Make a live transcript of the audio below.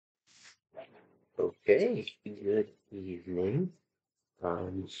Okay, good evening. I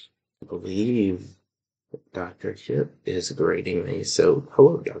believe Dr. Hip is grading me. So,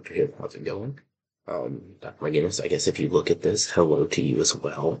 hello, Dr. Hip. How's it going? Dr. McGinnis, I guess if you look at this, hello to you as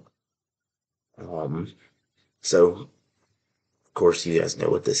well. Um, of course, you guys know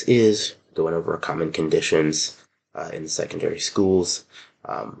what this is. Going over common conditions in secondary schools.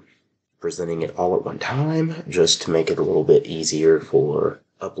 Um, Presenting it all at one time just to make it a little bit easier for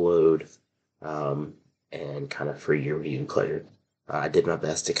upload um, and kind of for your viewing pleasure. I did my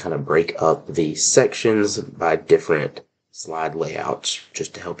best to kind of break up the sections by different slide layouts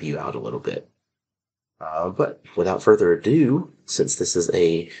just to help you out a little bit. But without further ado, since this is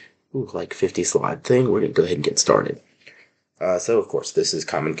a like 50 slide thing, we're going to go ahead and get started. So, of course, this is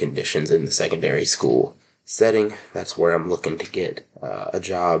common conditions in the secondary school setting. That's where I'm looking to get a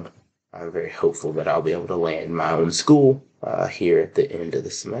job. I'm very hopeful that I'll be able to land my own school here at the end of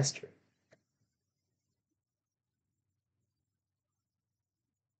the semester.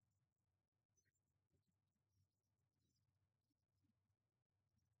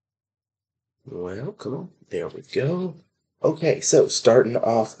 Well, come on. There we go. Okay, so starting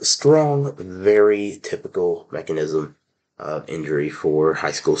off strong, very typical mechanism of injury for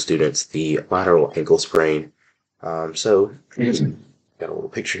high school students, the lateral ankle sprain. Got a little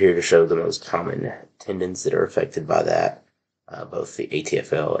picture here to show the most common tendons that are affected by that, both the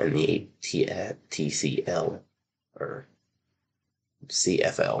ATFL and the TCL or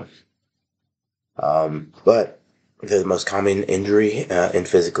CFL. But the most common injury in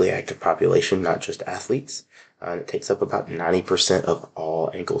physically active population, not just athletes. It takes up about 90% of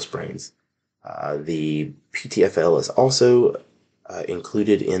all ankle sprains. The PTFL is also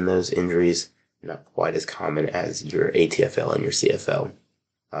included in those injuries, not quite as common as your ATFL and your CFL.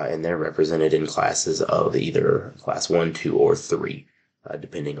 And they're represented in classes of either class 1, 2, or 3,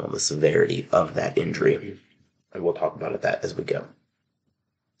 depending on the severity of that injury. And we'll talk about that as we go.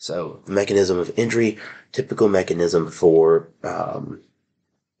 So, the mechanism of injury, typical mechanism for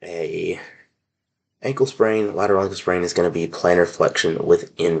a ankle sprain, lateral ankle sprain is going to be plantar flexion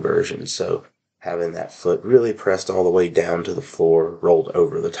with inversion. So, having that foot really pressed all the way down to the floor, rolled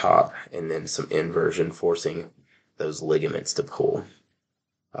over the top, and then some inversion forcing those ligaments to pull.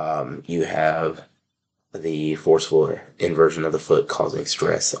 You have the forceful inversion of the foot causing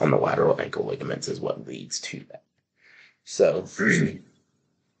stress on the lateral ankle ligaments is what leads to that. So,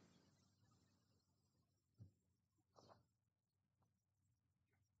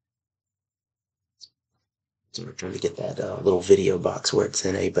 So we're trying to get that little video box where it's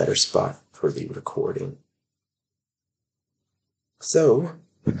in a better spot for the recording. So,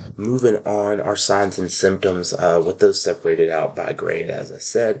 moving on, our signs and symptoms, with those separated out by grade, as I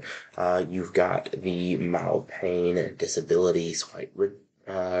said, you've got the mild pain, disability, slight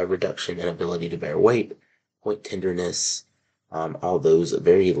reduction in ability to bear weight, point tenderness, all those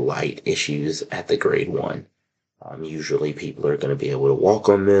very light issues at the grade 1. Usually people are going to be able to walk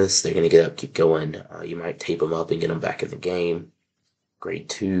on this. They're going to get up, keep going. You might tape them up and get them back in the game. Grade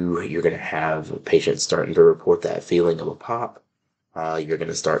 2, you're going to have patients starting to report that feeling of a pop. You're going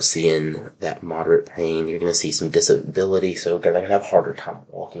to start seeing that moderate pain. You're going to see some disability, so they're going to have a harder time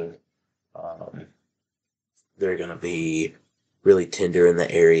walking. Um, they're going to be really tender in the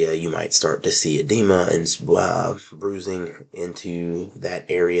area. You might start to see edema and bruising into that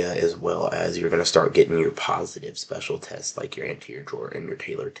area, as well as you're going to start getting your positive special tests like your anterior drawer and your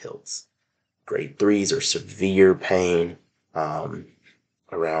talar tilts. Grade 3s are severe pain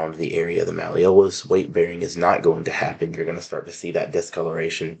around the area of the malleolus. Weight bearing is not going to happen. You're going to start to see that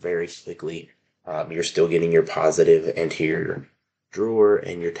discoloration very quickly. You're still getting your positive anterior drawer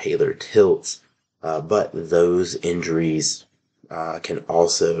and your talar tilts, but those injuries can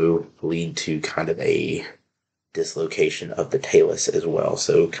also lead to kind of a dislocation of the talus as well.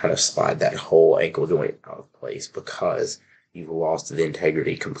 So kind of slide that whole ankle joint out of place because you've lost the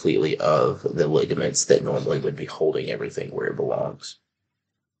integrity completely of the ligaments that normally would be holding everything where it belongs.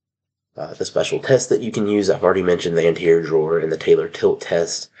 The special test that you can use, I've already mentioned the anterior drawer and the talar tilt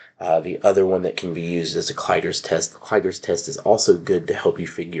test. The other one that can be used is a Clyder's test. The Clyder's test is also good to help you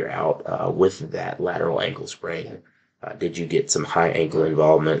figure out with that lateral ankle sprain. Did you get some high ankle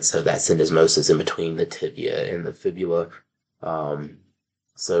involvement? So that syndesmosis in between the tibia and the fibula.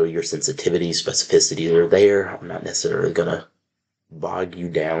 So your sensitivity, specificity are there. I'm not necessarily going to bog you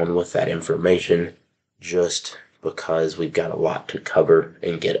down with that information just because we've got a lot to cover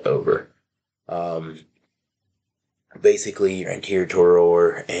and get over. Basically, your anterior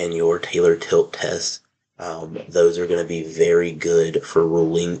drawer and your talar tilt test, those are going to be very good for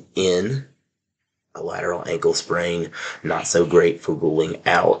ruling in a lateral ankle sprain, not so great for ruling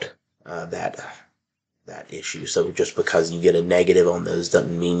out that issue. So just because you get a negative on those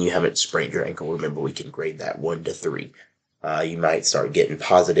doesn't mean you haven't sprained your ankle. Remember, we can grade that 1 to 3. You might start getting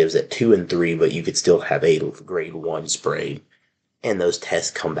positives at 2 and 3, but you could still have a grade 1 sprain, and those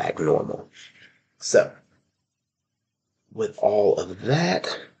tests come back normal. So, with all of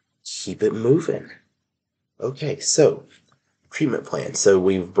that, keep it moving. Okay, so treatment plan. So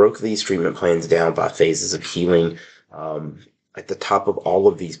we've broke these treatment plans down by phases of healing. At the top of all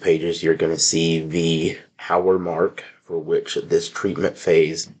of these pages, you're going to see the hour mark for which this treatment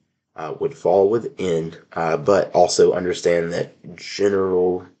phase would fall within, but also understand that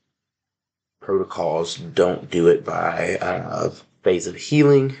general protocols don't do it by phase of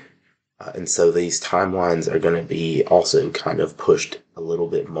healing. And so these timelines are going to be also kind of pushed a little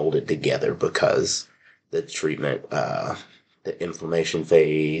bit molded together because the treatment, the inflammation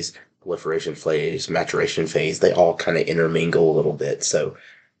phase, proliferation phase, maturation phase, they all kind of intermingle a little bit. So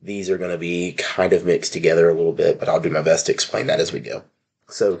these are going to be kind of mixed together a little bit, but I'll do my best to explain that as we go.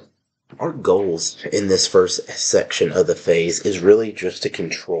 So our goals in this first section of the phase is really just to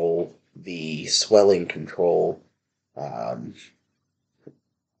control the swelling, control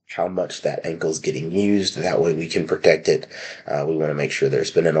how much that ankle's getting used. That way we can protect it. We want to make sure they're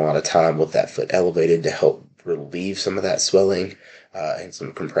spending a lot of time with that foot elevated to help relieve some of that swelling and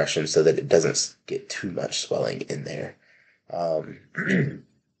some compression so that it doesn't get too much swelling in there.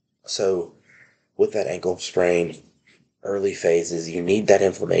 So with that ankle sprain, early phases, you need that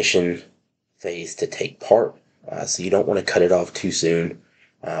inflammation phase to take part. So you don't want to cut it off too soon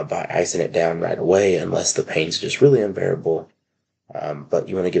by icing it down right away unless the pain's just really unbearable. But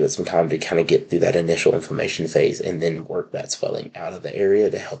you want to give it some time to kind of get through that initial inflammation phase and then work that swelling out of the area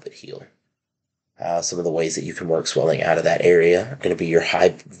to help it heal. Some of the ways that you can work swelling out of that area are going to be your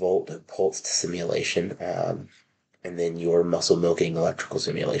high volt pulsed stimulation and then your muscle milking electrical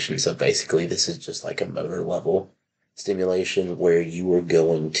stimulation. So basically, this is just like a motor level stimulation where you are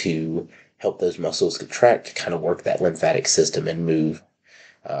going to help those muscles contract to kind of work that lymphatic system and move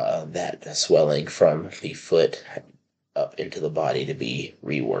that swelling from the foot up into the body to be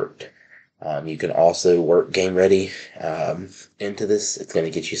reworked. You can also work game ready into this. It's going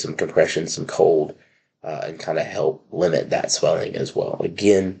to get you some compression, some cold, and kind of help limit that swelling as well.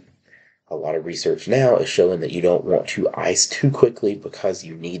 Again, a lot of research now is showing that you don't want to ice too quickly because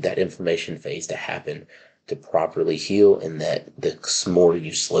you need that inflammation phase to happen to properly heal, and that the more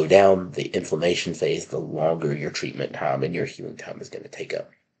you slow down the inflammation phase, the longer your treatment time and your healing time is going to take up.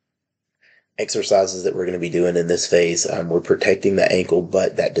 Exercises that we're going to be doing in this phase, we're protecting the ankle,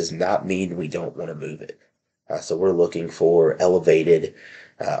 but that does not mean we don't want to move it. So we're looking for elevated,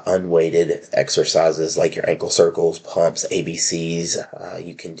 unweighted exercises like your ankle circles, pumps, ABCs.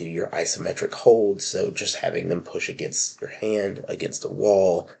 You can do your isometric holds, so just having them push against your hand, against a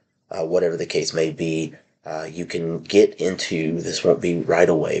wall, whatever the case may be. You can get into, this won't be right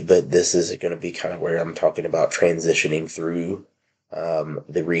away, but this is going to be kind of where I'm talking about transitioning through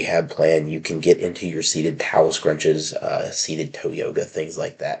the rehab plan. You can get into your seated towel scrunches, seated toe yoga, things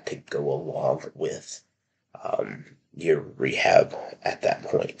like that to go along with your rehab at that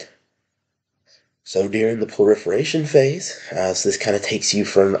point. So during the proliferation phase, so this kind of takes you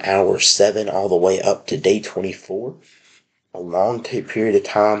from hour 7 all the way up to day 24. A long period of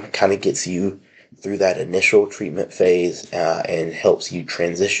time kind of gets you through that initial treatment phase and helps you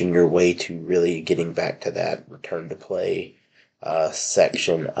transition your way to really getting back to that return to play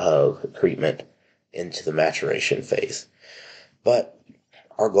section of treatment into the maturation phase. But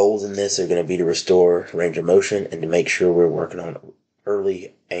our goals in this are going to be to restore range of motion and to make sure we're working on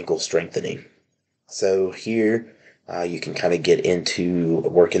early ankle strengthening. So here you can kind of get into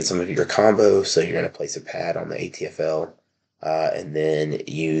working some of your combos. So you're going to place a pad on the ATFL and then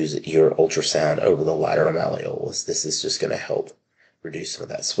use your ultrasound over the lateral malleolus. This is just going to help reduce some of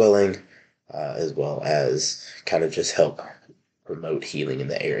that swelling as well as kind of just help promote healing in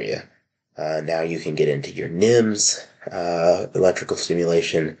the area. Now you can get into your NIMS, electrical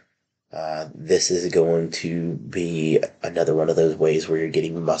stimulation. This is going to be another one of those ways where you're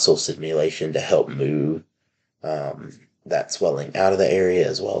getting muscle stimulation to help move that swelling out of the area,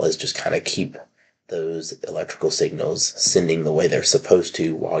 as well as just kind of keep those electrical signals sending the way they're supposed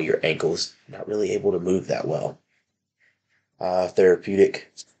to while your ankle's not really able to move that well.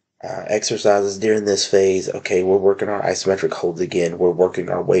 Therapeutic exercises during this phase. Okay, we're working our isometric holds again. We're working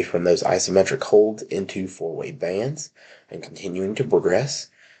our way from those isometric holds into 4-way bands and continuing to progress.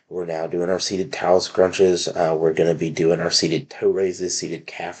 We're now doing our seated towel scrunches. We're going to be doing our seated toe raises, seated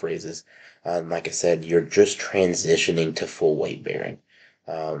calf raises. Like I said, you're just transitioning to full weight bearing.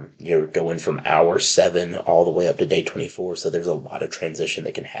 You're going from hour 7 all the way up to day 24, so there's a lot of transition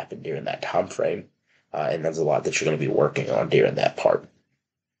that can happen during that time frame, and there's a lot that you're going to be working on during that part.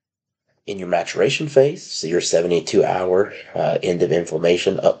 In your maturation phase, so your 72-hour end of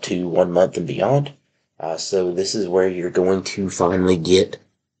inflammation up to 1 month and beyond. So this is where you're going to finally get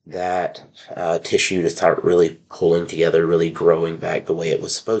that tissue to start really pulling together, really growing back the way it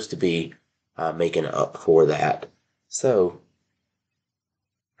was supposed to be, making up for that. So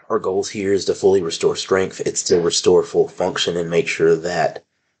our goals here is to fully restore strength. It's to restore full function and make sure that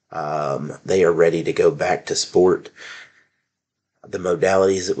they are ready to go back to sport. The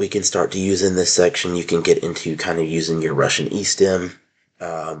modalities that we can start to use in this section, you can get into kind of using your Russian E-stim.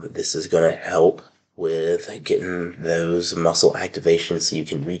 This is going to help with getting those muscle activations so you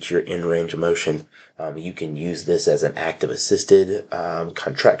can reach your in-range of motion. You can use this as an active assisted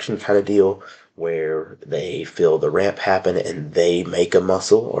contraction kind of deal where they feel the ramp happen and they make a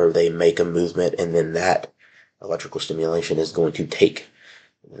muscle or they make a movement, and then that electrical stimulation is going to take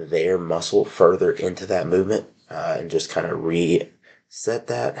their muscle further into that movement and just kind of reset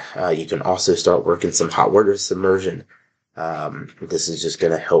that. You can also start working some hot water submersion. This is just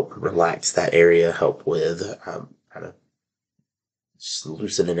going to help relax that area, help with kind of just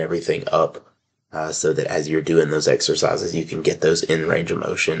loosening everything up so that as you're doing those exercises, you can get those in range of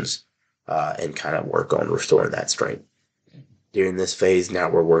motions and kind of work on restoring that strength. During this phase, now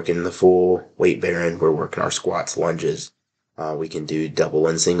we're working the full weight bearing. We're working our squats, lunges. We can do double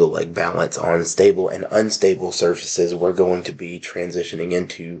and single leg balance on stable and unstable surfaces. We're going to be transitioning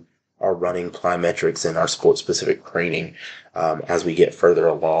into our running plyometrics and our sport specific training as we get further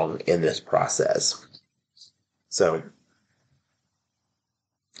along in this process. So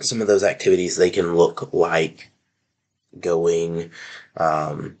some of those activities, they can look like going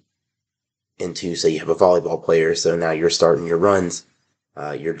into, say you have a volleyball player, so now you're starting your runs,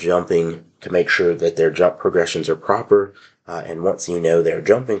 you're jumping to make sure that their jump progressions are proper, and once you know they're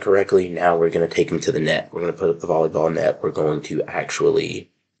jumping correctly, now we're going to take them to the net. We're going to put up the volleyball net. We're going to actually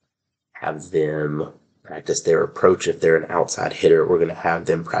have them practice their approach. If they're an outside hitter, we're going to have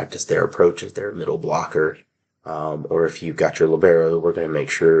them practice their approach if they're a middle blocker. Or if you've got your libero, we're going to make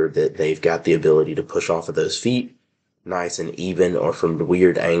sure that they've got the ability to push off of those feet nice and even or from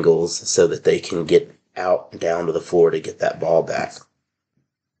weird angles so that they can get out and down to the floor to get that ball back.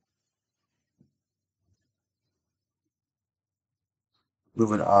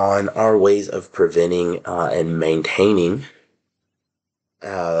 Moving on, our ways of preventing and maintaining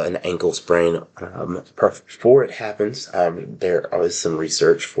an ankle sprain before it happens. There is some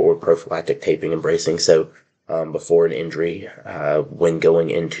research for prophylactic taping and bracing. So before an injury, when going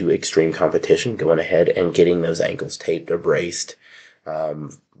into extreme competition, going ahead and getting those ankles taped or braced,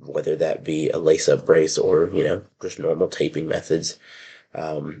 whether that be a lace-up brace or, just normal taping methods.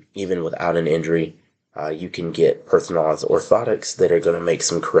 Even without an injury, you can get personalized orthotics that are going to make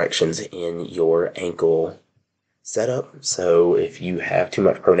some corrections in your ankle setup. So if you have too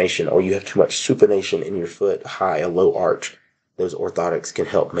much pronation or you have too much supination in your foot, high, a low arch, those orthotics can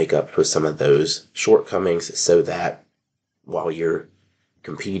help make up for some of those shortcomings so that while you're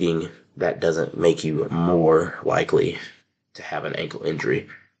competing, that doesn't make you more likely to have an ankle injury.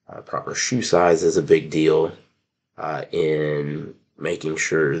 Proper shoe size is a big deal in making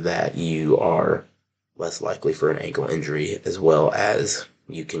sure that you are less likely for an ankle injury, as well as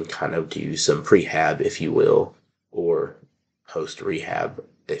you can kind of do some prehab, if you will, or post-rehab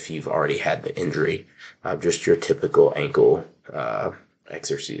if you've already had the injury. Just your typical ankle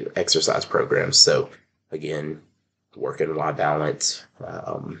exercise programs. So again, working Y balance,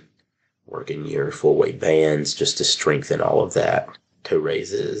 working your full weight bands just to strengthen all of that, toe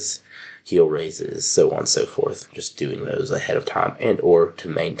raises, heel raises, so on and so forth. Just doing those ahead of time and or to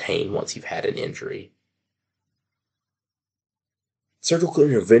maintain once you've had an injury. Surgical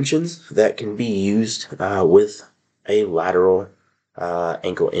interventions that can be used with a lateral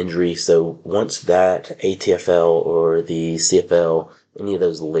ankle injury. So once that ATFL or the CFL, any of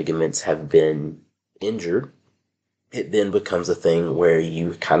those ligaments have been injured, it then becomes a thing where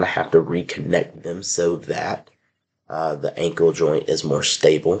you kind of have to reconnect them so that the ankle joint is more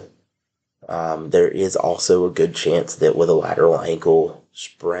stable. There is also a good chance that with a lateral ankle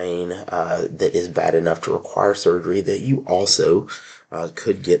sprain that is bad enough to require surgery, that you also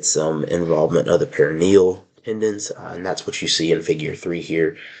could get some involvement of the perineal tendons, and that's what you see in figure 3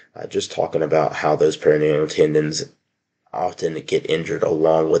 here, just talking about how those perineal tendons often get injured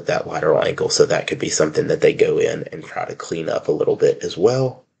along with that lateral ankle, so that could be something that they go in and try to clean up a little bit as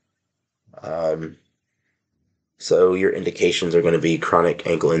well. So your indications are going to be chronic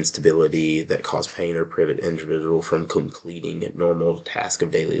ankle instability that cause pain or prevent individual from completing a normal task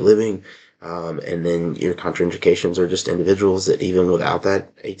of daily living. And then your contraindications are just individuals that even without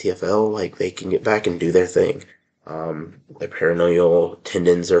that ATFL, like they can get back and do their thing. Their peroneal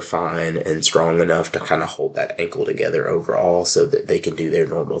tendons are fine and strong enough to kind of hold that ankle together overall so that they can do their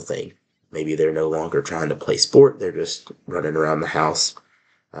normal thing. Maybe they're no longer trying to play sport, they're just running around the house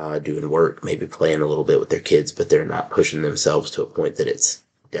doing work, maybe playing a little bit with their kids, but they're not pushing themselves to a point that it's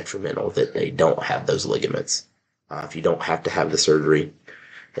detrimental that they don't have those ligaments. If you don't have to have the surgery,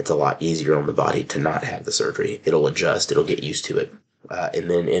 it's a lot easier on the body to not have the surgery. It'll adjust, it'll get used to it. And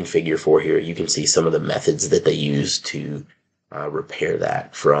then in figure 4 here, you can see some of the methods that they use to repair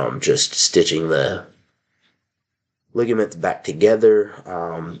that, from just stitching the ligaments back together.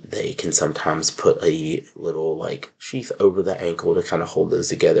 They can sometimes put a little like sheath over the ankle to kind of hold those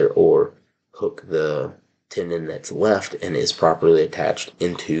together, or hook the tendon that's left and is properly attached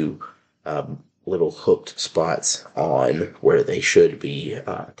into little hooked spots on where they should be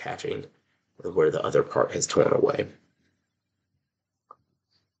attaching, where the other part has torn away.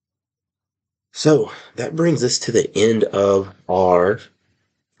 So that brings us to the end of our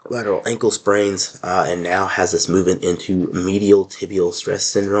lateral ankle sprains, and now has us moving into medial tibial stress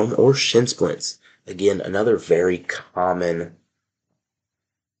syndrome or shin splints. Again, another very common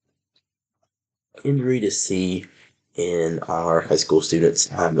injury to see in our high school students,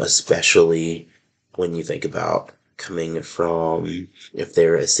 especially when you think about coming from, if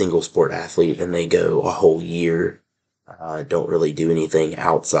they're a single sport athlete and they go a whole year, don't really do anything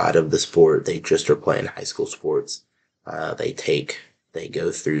outside of the sport. They just are playing high school sports. They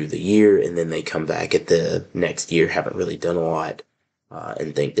go through the year and then they come back at the next year, haven't really done a lot,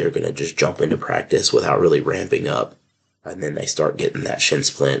 and think they're going to just jump into practice without really ramping up. And then they start getting that shin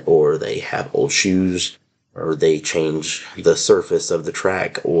splint, or they have old shoes, or they change the surface of the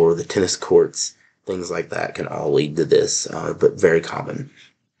track or the tennis courts. Things like that can all lead to this, but very common.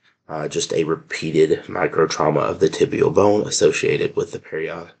 Just a repeated micro trauma of the tibial bone associated with the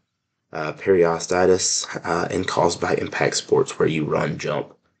periostitis, and caused by impact sports where you run,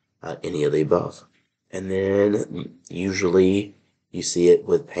 jump, any of the above. And then usually you see it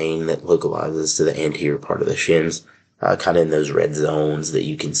with pain that localizes to the anterior part of the shins, kind of in those red zones that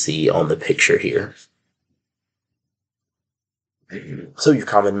you can see on the picture here. So your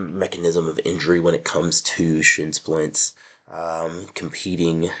common mechanism of injury when it comes to shin splints,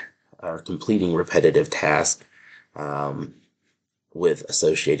 completing repetitive tasks, with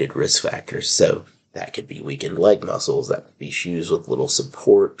associated risk factors. So that could be weakened leg muscles, that could be shoes with little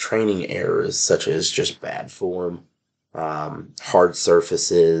support, training errors such as just bad form, hard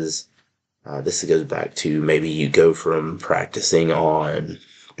surfaces. This goes back to maybe you go from practicing on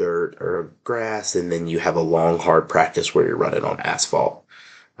dirt or grass and then you have a long, hard practice where you're running on asphalt.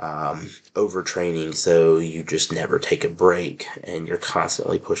 Overtraining, so you just never take a break and you're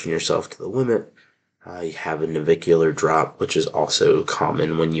constantly pushing yourself to the limit. You have a navicular drop, which is also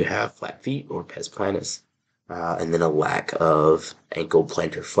common when you have flat feet or pes planus, and then a lack of ankle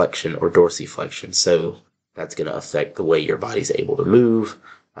plantar flexion or dorsiflexion. So that's going to affect the way your body's able to move,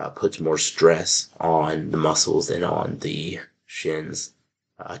 puts more stress on the muscles and on the shins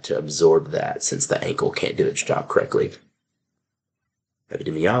to absorb that, since the ankle can't do its job correctly.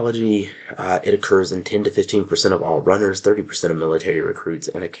 Epidemiology, it occurs in 10 to 15% of all runners, 30% of military recruits,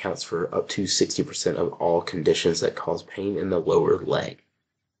 and accounts for up to 60% of all conditions that cause pain in the lower leg.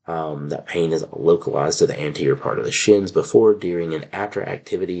 That pain is localized to the anterior part of the shins before, during, and after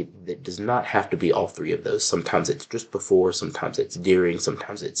activity. That does not have to be all three of those. Sometimes it's just before, sometimes it's during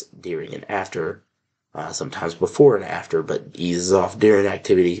and after, sometimes before and after, but eases off during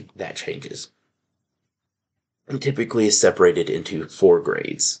activity. That changes. And typically is separated into 4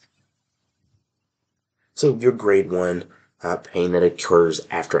 grades. So your grade 1, pain that occurs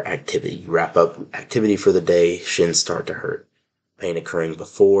after activity. You wrap up activity for the day, shins start to hurt. Pain occurring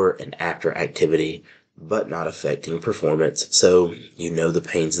before and after activity, but not affecting performance. So you know the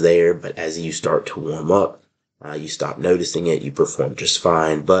pain's there, but as you start to warm up, you stop noticing it, you perform just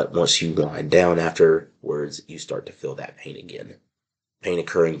fine, but once you wind down afterwards, you start to feel that pain again. Pain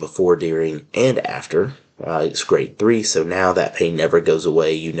occurring before, during, and after. It's grade 3, so now that pain never goes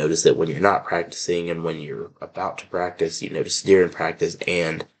away. You notice that when you're not practicing and when you're about to practice, you notice during practice,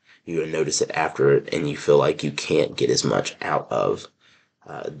 and you notice it after it, and you feel like you can't get as much out of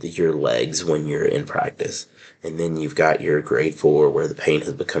your legs when you're in practice. And then you've got your grade 4 where the pain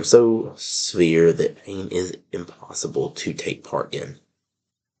has become so severe that pain is impossible to take part in.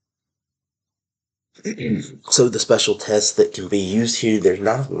 So the special tests that can be used here, there's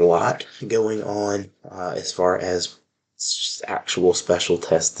not a lot going on as far as actual special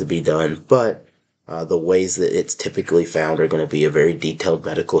tests to be done, but the ways that it's typically found are going to be a very detailed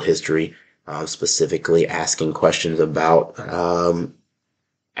medical history, specifically asking questions about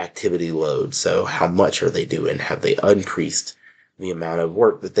activity load. So how much are they doing? Have they increased the amount of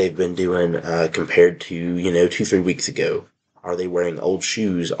work that they've been doing compared to, 2, 3 weeks ago? Are they wearing old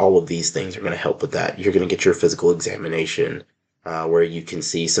shoes? All of these things are going to help with that. You're going to get your physical examination where you can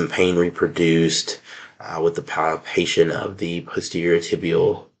see some pain reproduced with the palpation of the posterior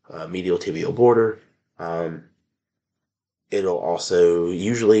tibial, medial tibial border. Um, It'll also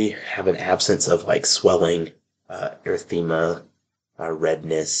usually have an absence of like swelling, erythema,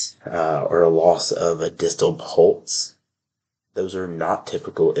 redness, or a loss of a distal pulse. Those are not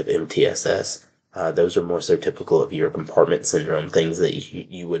typical of MTSS. Those are more so typical of your compartment syndrome, things that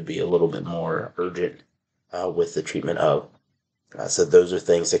you would be a little bit more urgent with the treatment of. So those are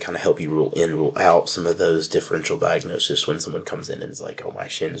things that kind of help you rule in, rule out some of those differential diagnoses when someone comes in and is like, oh, my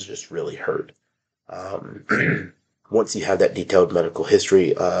shins just really hurt. Once you have that detailed medical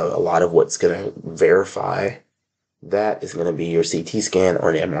history, a lot of what's going to verify that is going to be your CT scan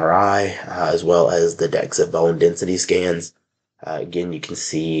or an MRI, as well as the DEXA bone density scans. Again, you can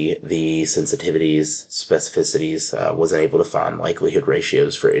see the sensitivities, specificities, wasn't able to find likelihood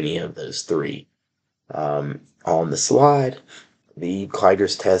ratios for any of those three. On the slide, the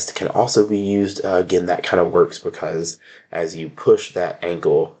Kleider's test can also be used. Again, that kind of works because as you push that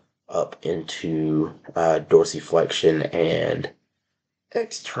ankle up into dorsiflexion and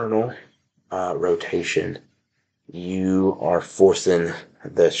external rotation, you are forcing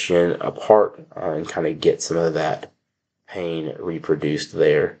the shin apart and kind of get some of that pain reproduced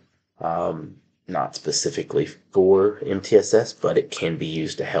there. Not specifically for MTSS, but it can be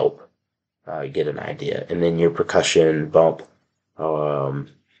used to help get an idea. And then your percussion bump,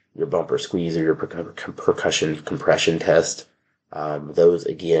 your bumper squeeze or your percussion compression test. Those,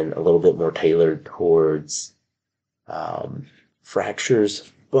 again, a little bit more tailored towards fractures,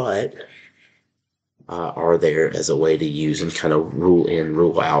 but are there as a way to use and kind of rule in,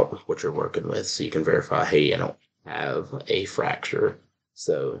 rule out what you're working with. So you can verify, hey, I don't have a fracture.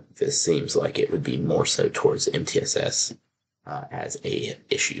 So this seems like it would be more so towards MTSS as a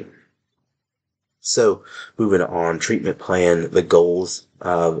issue. So moving on, treatment plan, the goals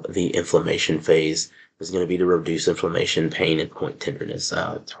of the inflammation phase is going to be to reduce inflammation, pain, and point tenderness.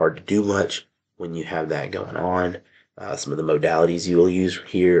 It's hard to do much when you have that going on. Some of the modalities you will use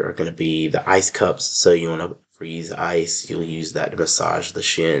here are going to be the ice cups. So you want to freeze ice. You'll use that to massage the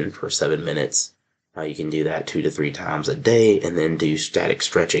shin for 7 minutes. You can do that 2 to 3 times a day and then do static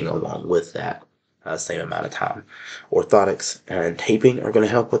stretching along with that same amount of time. Orthotics and taping are going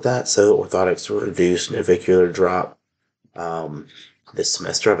to help with that. So orthotics will reduce navicular drop. This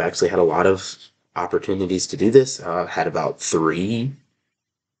semester, I've actually had a lot of opportunities to do this. I've had about three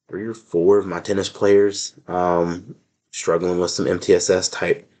or four of my tennis players struggling with some MTSS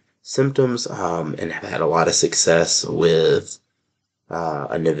type symptoms and have had a lot of success with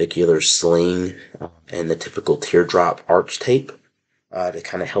a navicular sling and the typical teardrop arch tape to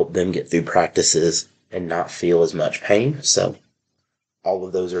kind of help them get through practices and not feel as much pain. So all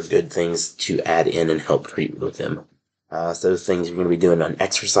of those are good things to add in and help treat with them. So those things you're going to be doing on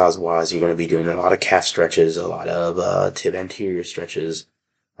exercise-wise, you're going to be doing a lot of calf stretches, a lot of tib anterior stretches,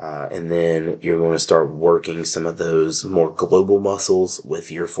 and then you're going to start working some of those more global muscles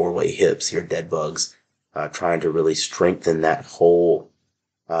with your four-way hips, your dead bugs, trying to really strengthen that whole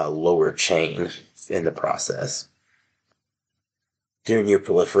lower chain in the process. During your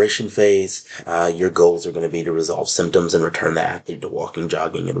proliferation phase, your goals are going to be to resolve symptoms and return the athlete to walking,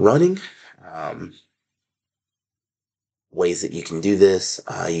 jogging, and running. Ways that you can do this,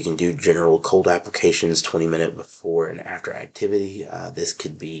 you can do general cold applications 20 minutes before and after activity. This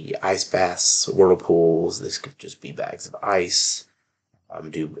could be ice baths, whirlpools. This could just be bags of ice.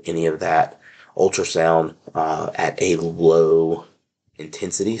 Do any of that. Ultrasound at a low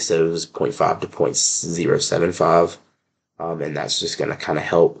intensity, so it was 0.5 to 0.075. And that's just going to kind of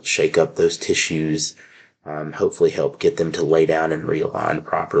help shake up those tissues, hopefully help get them to lay down and realign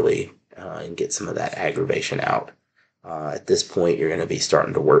properly and get some of that aggravation out. At this point, you're going to be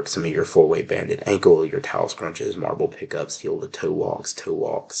starting to work some of your four-way banded ankle, your towel scrunches, marble pickups, heel to toe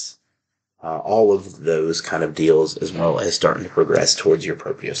walks, all of those kind of deals, as well as starting to progress towards your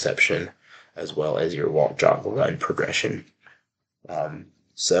proprioception, as well as your walk, jog, run progression.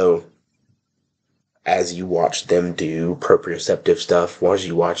 So as you watch them do proprioceptive stuff, as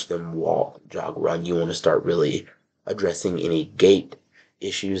you watch them walk, jog, run, you want to start really addressing any gait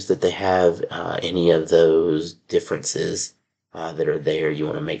issues that they have, any of those differences that are there, you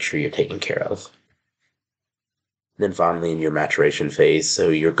want to make sure you're taking care of. Then finally, in your maturation phase, so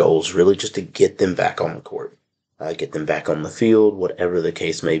your goal is really just to get them back on the court, get them back on the field, whatever the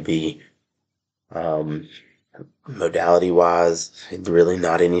case may be. Um, Modality wise, really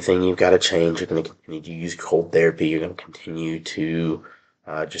not anything you've got to change. You're going to continue to use cold therapy. You're going to continue to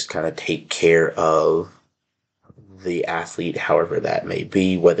just kind of take care of the athlete, however that may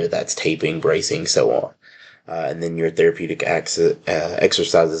be, whether that's taping, bracing, so on. And then your therapeutic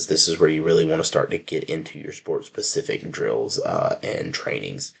exercises, this is where you really want to start to get into your sport specific drills and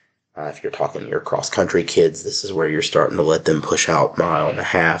trainings. If you're talking your cross country kids, this is where you're starting to let them push out 1.5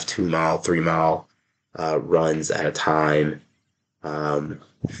 mile, 2 mile, 3 mile runs at a time,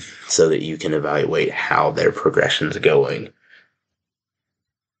 so that you can evaluate how their progression's going.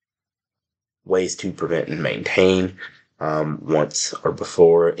 Ways to prevent and maintain once or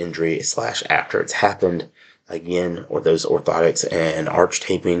before injury / after it's happened, again, or those orthotics and arch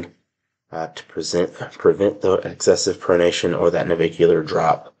taping to prevent the excessive pronation or that navicular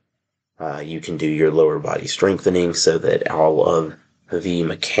drop. You can do your lower body strengthening so that all of the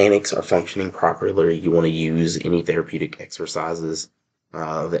mechanics are functioning properly. You want to use any therapeutic exercises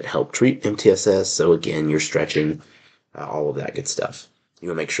that help treat MTSS. So again, you're stretching, all of that good stuff. You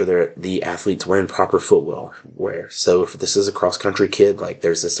want to make sure the athlete's wearing proper footwear. So if this is a cross country kid, like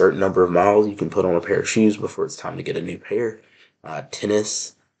there's a certain number of miles you can put on a pair of shoes before it's time to get a new pair.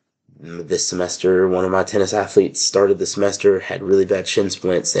 Tennis. This semester, one of my tennis athletes started the semester, had really bad shin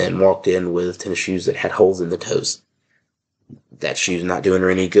splints, and walked in with tennis shoes that had holes in the toes. That shoe's not doing her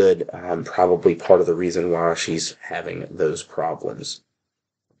any good. Probably part of the reason why she's having those problems.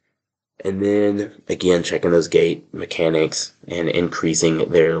 And then, again, checking those gait mechanics and increasing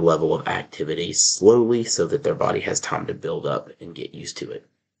their level of activity slowly so that their body has time to build up and get used to it.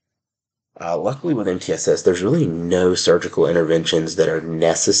 Luckily, with MTSS, there's really no surgical interventions that are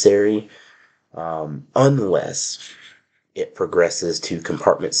necessary unless it progresses to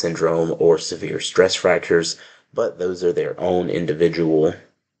compartment syndrome or severe stress fractures, but those are their own individual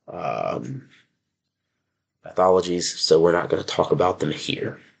pathologies, so we're not going to talk about them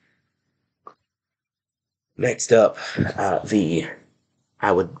here. Next up,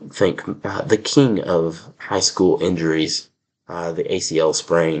 I would think the king of high school injuries, the ACL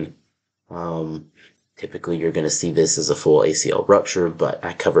sprain. Typically, you're going to see this as a full ACL rupture, but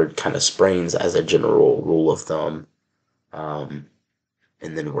I covered kind of sprains as a general rule of thumb, and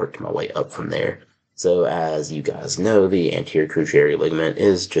then worked my way up from there. So, as you guys know, the anterior cruciate ligament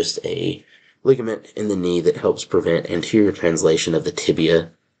is just a ligament in the knee that helps prevent anterior translation of the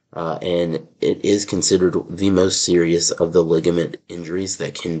tibia, and it is considered the most serious of the ligament injuries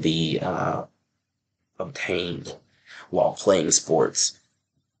that can be obtained while playing sports.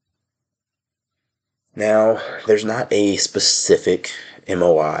 Now, there's not a specific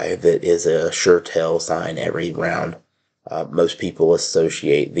MOI that is a sure tell sign every round. Most people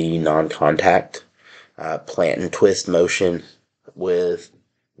associate the non-contact plant and twist motion with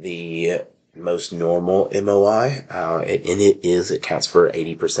the most normal MOI, and it counts for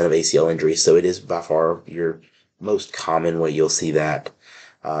 80% of ACL injuries, so it is by far your most common way you'll see that.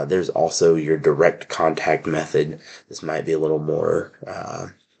 There's also your direct contact method. This might be a little more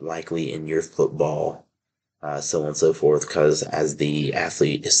likely in your football, so on and so forth, because as the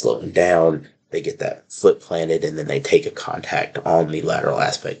athlete is slowing down, they get that foot planted and then they take a contact on the lateral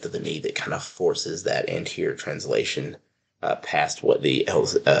aspect of the knee that kind of forces that anterior translation past what the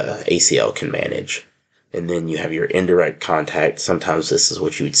ACL can manage. And then you have your indirect contact. Sometimes this is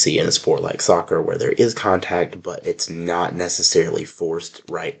what you would see in a sport like soccer where there is contact, but it's not necessarily forced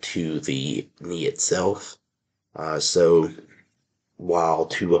right to the knee itself. So while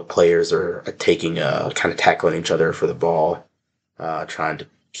two players are taking kind of tackling each other for the ball, trying to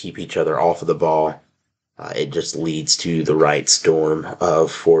keep each other off of the ball, it just leads to the right storm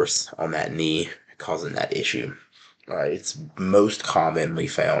of force on that knee, causing that issue. It's most commonly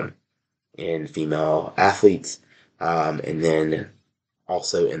found in female athletes, and then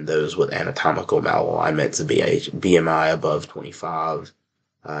also in those with anatomical malalignments, a BMI above 25,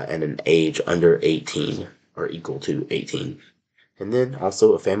 and an age under 18 or equal to 18. And then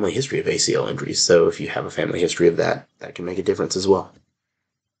also a family history of ACL injuries. So if you have a family history of that, that can make a difference as well.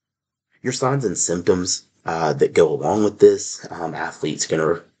 Your signs and symptoms that go along with this, athletes going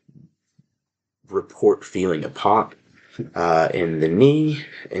to report feeling a pop in the knee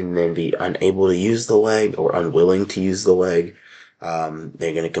and then be unable to use the leg or unwilling to use the leg.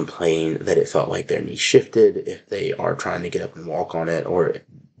 They're going to complain that it felt like their knee shifted if they are trying to get up and walk on it, or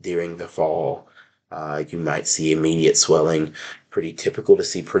during the fall, You might see immediate swelling, pretty typical to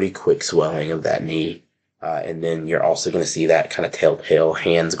see pretty quick swelling of that knee. And then you're also going to see that kind of telltale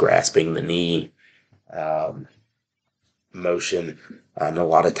hands grasping the knee um, motion. And a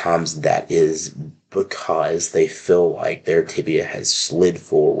lot of times that is because they feel like their tibia has slid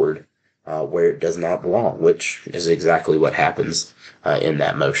forward where it does not belong, which is exactly what happens in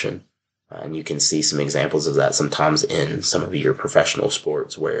that motion. And you can see some examples of that sometimes in some of your professional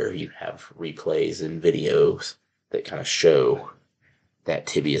sports where you have replays and videos that kind of show that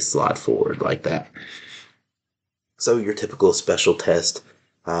tibia slide forward like that. So your typical special test,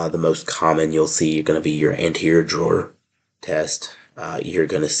 the most common you'll see, you're going to be your anterior drawer test. You're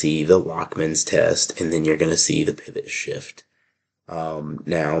going to see the Lockman's test, and then you're going to see the pivot shift.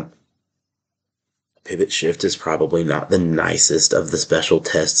 Now, pivot shift is probably not the nicest of the special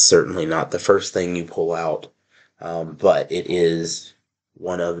tests, certainly not the first thing you pull out, but it is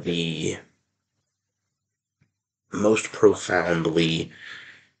one of the most profoundly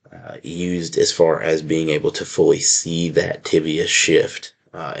used as far as being able to fully see that tibia shift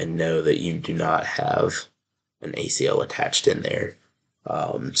and know that you do not have an ACL attached in there.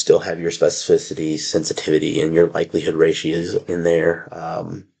 Still have your specificity, sensitivity, and your likelihood ratios in there.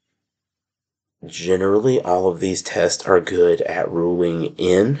 Generally, all of these tests are good at ruling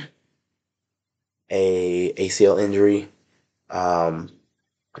in a ACL injury,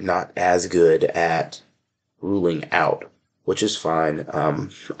 not as good at ruling out, which is fine.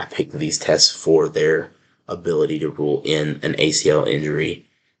 I picked these tests for their ability to rule in an ACL injury.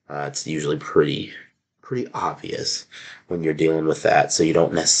 It's usually pretty obvious when you're dealing with that, so you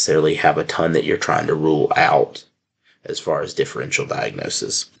don't necessarily have a ton that you're trying to rule out as far as differential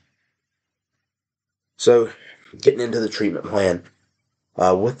diagnosis. So, getting into the treatment plan.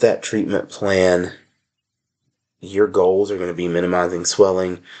 With that treatment plan, your goals are going to be minimizing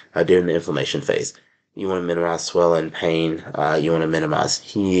swelling during the inflammation phase. You want to minimize swelling, pain. You want to minimize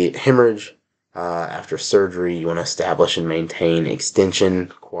hemorrhage. After surgery, you want to establish and maintain extension,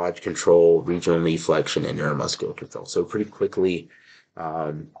 quad control, regional knee flexion, and neuromuscular control. So pretty quickly,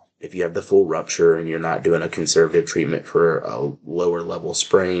 if you have the full rupture and you're not doing a conservative treatment for a lower level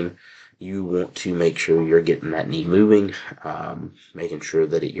sprain, you want to make sure you're getting that knee moving, making sure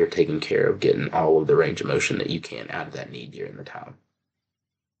that you're taking care of getting all of the range of motion that you can out of that knee during the time.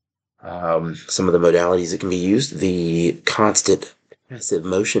 Some of the modalities that can be used, the constant passive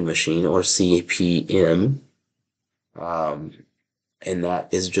motion machine, or CPM, and that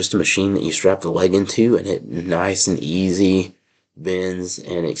is just a machine that you strap the leg into, and it nice and easy bends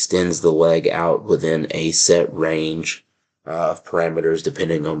and extends the leg out within a set range of parameters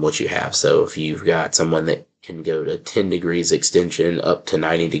depending on what you have. So if you've got someone that can go to 10 degrees extension up to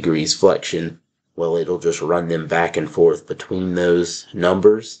 90 degrees flexion, well, it'll just run them back and forth between those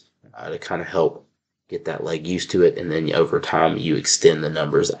numbers to kind of help get that leg used to it. And then over time, you extend the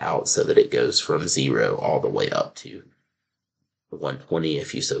numbers out so that it goes from 0 all the way up to 120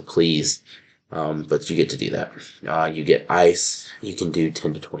 if you so please. But you get to do that. You get ice. You can do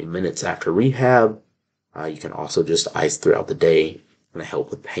 10 to 20 minutes after rehab. You can also just ice throughout the day and help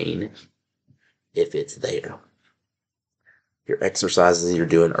with pain if it's there. Your exercises you're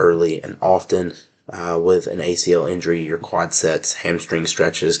doing early and often with an ACL injury, your quad sets, hamstring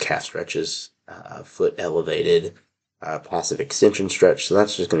stretches, calf stretches, foot elevated, passive extension stretch. So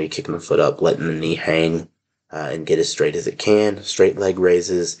that's just going to be kicking the foot up, letting the knee hang and get as straight as it can. Straight leg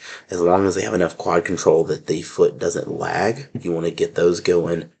raises, as long as they have enough quad control that the foot doesn't lag, you want to get those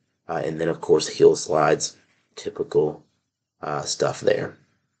going. And then, of course, heel slides, typical stuff there.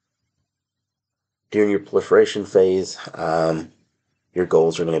 During your proliferation phase, your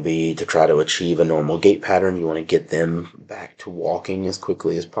goals are going to be to try to achieve a normal gait pattern. You want to get them back to walking as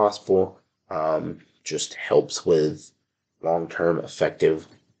quickly as possible. Just helps with long-term effective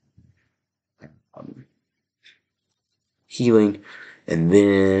healing. And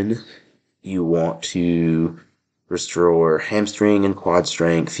then you want to restore hamstring and quad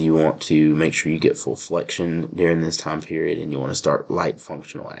strength. You want to make sure you get full flexion during this time period, and you want to start light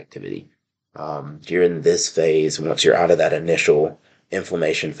functional activity. During this phase, once you're out of that initial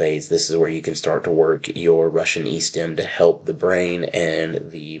inflammation phase, this is where you can start to work your Russian E-stem to help the brain and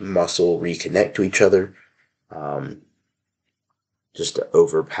the muscle reconnect to each other, just to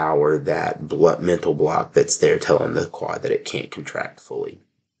overpower that mental block that's there telling the quad that it can't contract fully.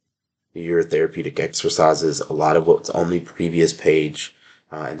 Your therapeutic exercises, a lot of what's on the previous page,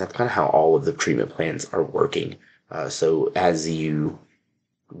 and that's kind of how all of the treatment plans are working. So as you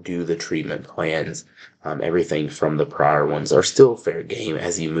do the treatment plans, everything from the prior ones are still fair game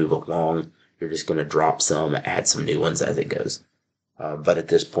as you move along. You're just going to drop some, add some new ones as it goes. But at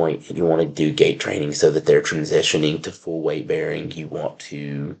this point, you want to do gait training so that they're transitioning to full weight bearing. You want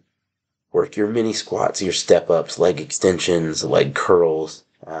to work your mini squats, your step ups, leg extensions, leg curls,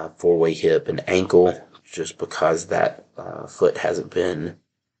 four-way hip and ankle, just because that foot hasn't been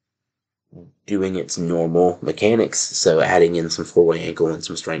doing its normal mechanics. So adding in some four-way ankle and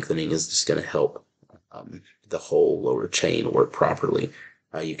some strengthening is just going to help the whole lower chain work properly.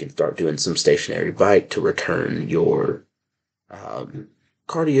 You can start doing some stationary bike to return your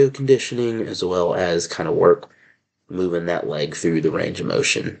cardio conditioning, as well as kind of work moving that leg through the range of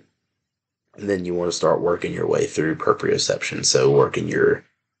motion. And then you want to start working your way through proprioception. So working your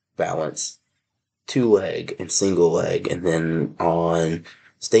balance, two leg and single leg, and then on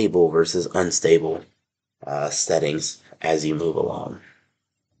stable versus unstable settings as you move along.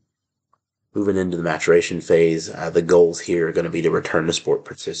 Moving into the maturation phase, the goals here are going to be to return to sport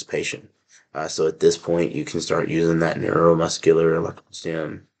participation. So at this point, you can start using that neuromuscular electrical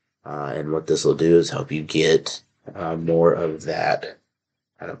stim, and what this will do is help you get more of that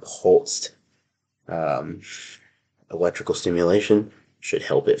kind of pulsed electrical stimulation. Should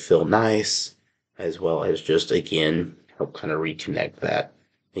help it feel nice, as well as just, again, help kind of reconnect that.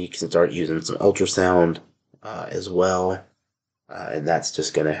 And you can start using some ultrasound as well, and that's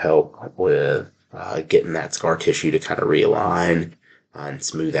just going to help with getting that scar tissue to kind of realign and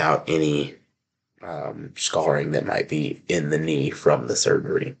smooth out any scarring that might be in the knee from the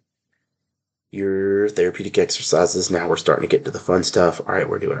surgery. Your therapeutic exercises, now we're starting to get to the fun stuff. All right,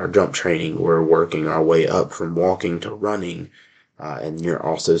 we're doing our jump training. We're working our way up from walking to running. And you're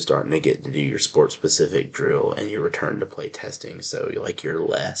also starting to get to do your sport-specific drill and your return to play testing. So like your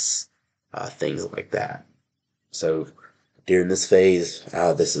less, things like that. So during this phase,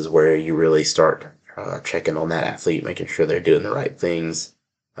 this is where you really start checking on that athlete, making sure they're doing the right things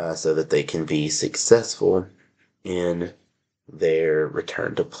so that they can be successful in their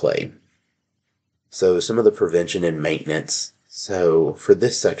return to play. So some of the prevention and maintenance. So for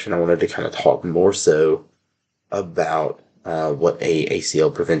this section, I wanted to kind of talk more so about what a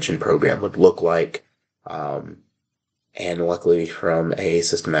ACL prevention program would look like. And luckily from a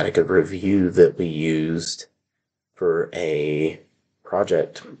systematic review that we used for a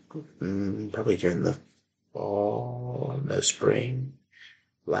project, probably during the fall, no, spring,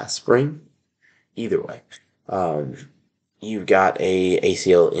 last spring, either way. You've got a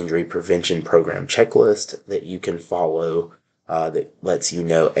ACL injury prevention program checklist that you can follow that lets you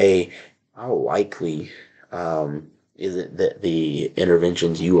know, how likely is it that the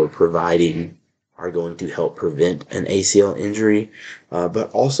interventions you are providing are going to help prevent an ACL injury,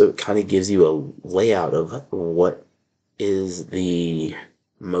 but also it kind of gives you a layout of what is the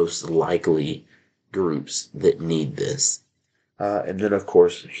most likely groups that need this. And then, of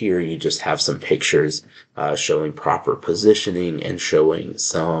course, here you just have some pictures showing proper positioning and showing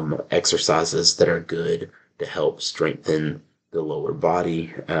some exercises that are good to help strengthen the lower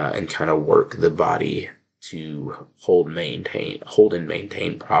body and kind of work the body to hold and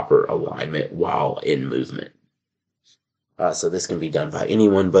maintain proper alignment while in movement. So this can be done by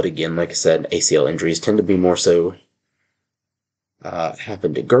anyone, but again, like I said, ACL injuries tend to be more so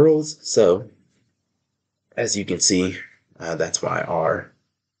happen to girls. So as you can see, that's why our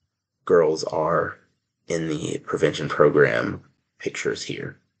girls are in the prevention program pictures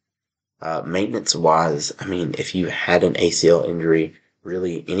here. Maintenance-wise, I mean, if you had an ACL injury,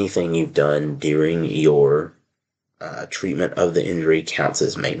 really anything you've done during your treatment of the injury counts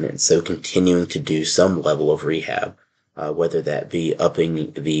as maintenance. So continuing to do some level of rehab, whether that be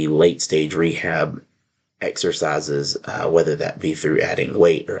upping the late-stage rehab exercises, whether that be through adding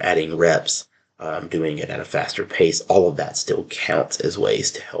weight or adding reps, doing it at a faster pace, all of that still counts as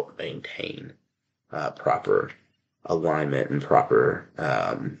ways to help maintain proper alignment and proper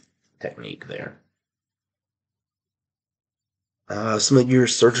technique there. Some of your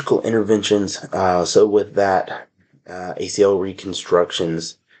surgical interventions. So with that, ACL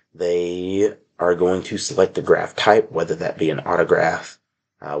reconstructions, they are going to select the graft type, whether that be an autograft,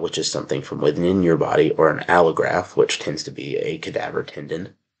 which is something from within your body, or an allograft, which tends to be a cadaver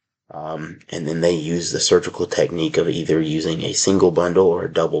tendon. And then they use the surgical technique of either using a single bundle or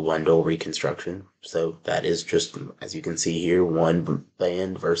a double bundle reconstruction. So that is just, as you can see here, one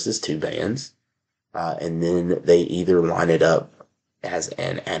band versus two bands. And then they either line it up as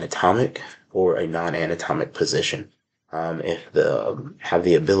an anatomic or a non-anatomic position. If they have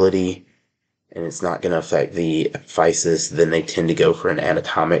the ability and it's not going to affect the epiphysis, then they tend to go for an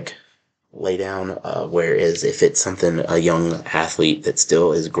anatomic lay down, whereas if it's a young athlete that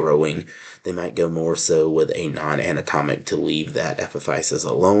still is growing, they might go more so with a non-anatomic to leave that epiphysis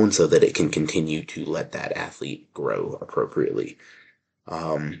alone so that it can continue to let that athlete grow appropriately.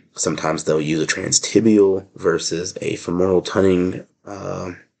 Sometimes they'll use a transtibial versus a femoral tunnel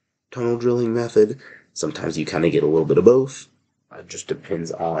drilling method. Sometimes you kind of get a little bit of both. It just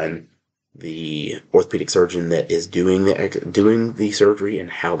depends on the orthopedic surgeon that is doing the surgery and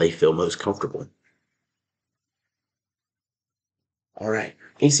how they feel most comfortable. All right,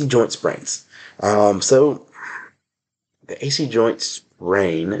 AC joint sprains. So the AC joint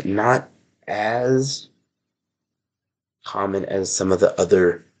sprain, not as common as some of the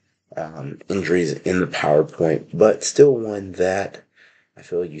other injuries in the PowerPoint, but still one that I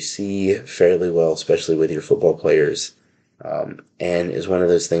feel you see fairly well, especially with your football players, and is one of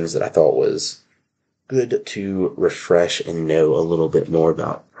those things that I thought was good to refresh and know a little bit more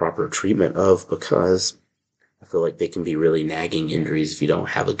about proper treatment of, because I feel like they can be really nagging injuries if you don't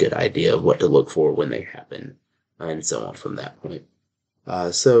have a good idea of what to look for when they happen, and so on from that point.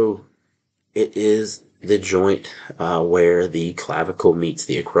 So it is the joint where the clavicle meets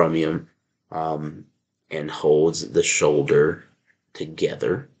the acromion and holds the shoulder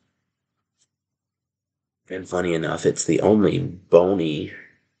together. And funny enough, it's the only bony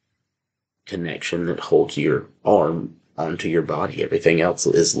connection that holds your arm onto your body. Everything else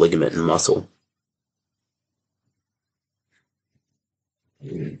is ligament and muscle.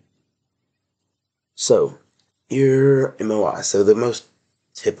 So, your MOI. So, the most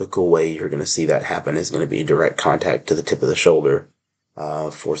typical way you're going to see that happen is going to be direct contact to the tip of the shoulder,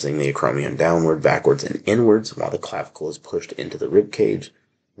 forcing the acromion downward, backwards, and inwards while the clavicle is pushed into the rib cage.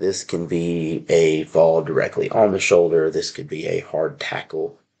 This can be a fall directly on the shoulder. This could be a hard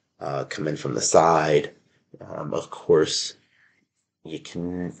tackle coming from the side. Of course, you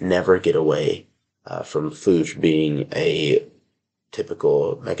can never get away from FOOSH being a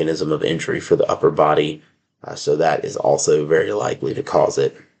typical mechanism of injury for the upper body, so that is also very likely to cause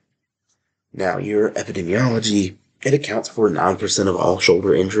it. Now, your epidemiology, it accounts for 9% of all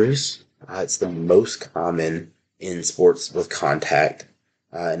shoulder injuries. It's the most common in sports with contact,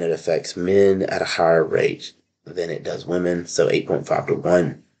 and it affects men at a higher rate than it does women, so 8.5 to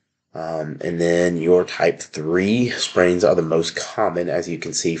 1. And then your type 3 sprains are the most common, as you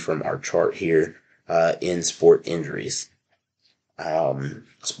can see from our chart here, in sport injuries.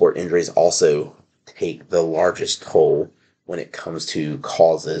 Sport injuries also take the largest toll when it comes to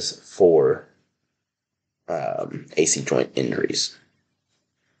causes for AC joint injuries.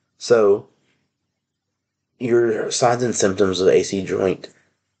 So, your signs and symptoms of AC joint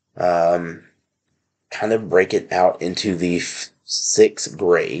kind of break it out into the 6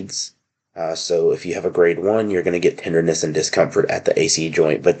 grades. So if you have a grade 1, you're going to get tenderness and discomfort at the AC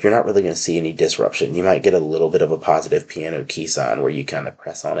joint, but you're not really going to see any disruption. You might get a little bit of a positive piano key sign where you kind of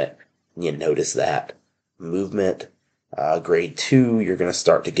press on it and you notice that movement. Grade 2, you're going to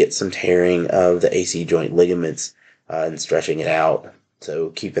start to get some tearing of the AC joint ligaments and stretching it out. So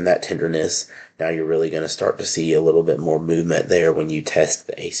keeping that tenderness, now you're really going to start to see a little bit more movement there when you test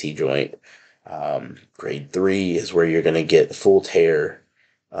the AC joint. Grade 3 is where you're going to get full tear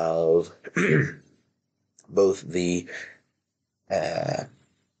of both the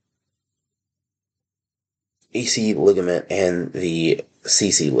AC ligament and the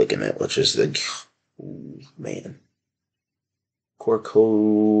CC ligament, which is the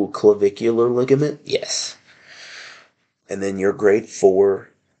corticoclavicular ligament. Yes. And then your grade 4,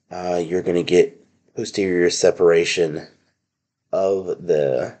 you're going to get posterior separation of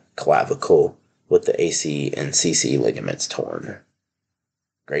the clavicle with the AC and CC ligaments torn.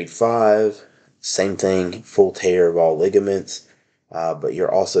 Grade 5, same thing, full tear of all ligaments, but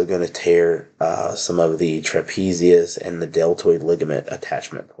you're also going to tear some of the trapezius and the deltoid ligament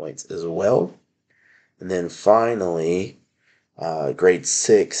attachment points as well. And then finally, grade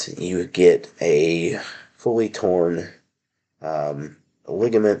 6, you get a fully torn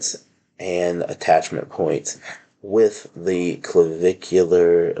ligaments and attachment points with the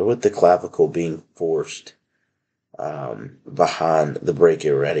clavicle being forced behind the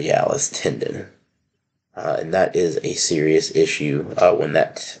brachioradialis tendon, and that is a serious issue.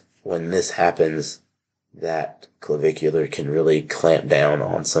 When this happens, that clavicular can really clamp down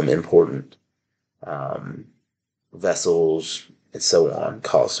on some important vessels and so on,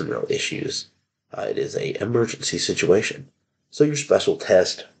 cause some real issues. It is a emergency situation. So your special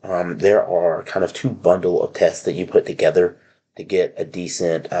test, there are kind of 2 bundle of tests that you put together to get a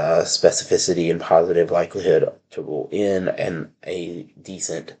decent specificity and positive likelihood to rule in, and a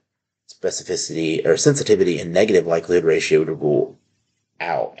decent specificity or sensitivity and negative likelihood ratio to rule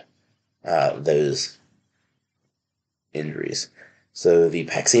out those injuries. So the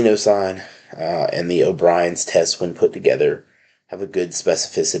Paxino sign and the O'Brien's test, when put together, have a good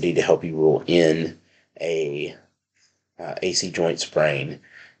specificity to help you rule in a AC joint sprain,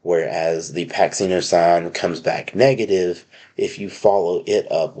 whereas the Paxino sign comes back negative if you follow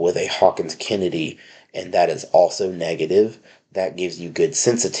it up with a Hawkins-Kennedy, and that is also negative. That gives you good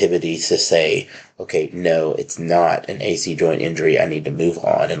sensitivity to say, okay, no, it's not an AC joint injury. I need to move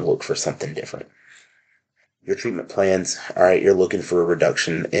on and look for something different. Your treatment plans, all right, you're looking for a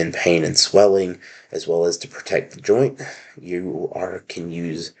reduction in pain and swelling, as well as to protect the joint. Can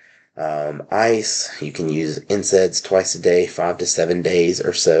use ice. You can use NSAIDs twice a day, 5 to 7 days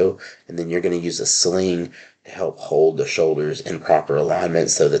or so, and then you're going to use a sling to help hold the shoulders in proper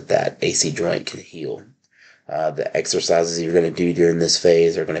alignment so that that AC joint can heal. The exercises you're going to do during this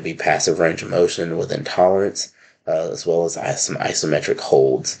phase are going to be passive range of motion with intolerance, as well as some isometric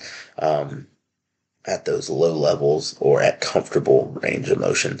holds. At those low levels or at comfortable range of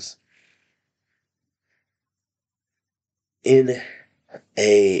motions. In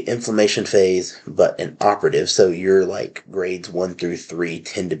a inflammation phase, but an operative, so your like grades 1 through 3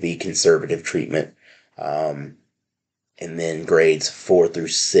 tend to be conservative treatment, and then grades 4 through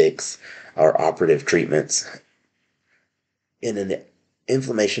 6 are operative treatments. In an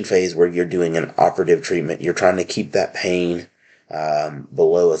inflammation phase where you're doing an operative treatment, you're trying to keep that pain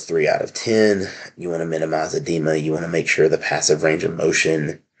below a 3 out of 10. You want to minimize edema. You want to make sure the passive range of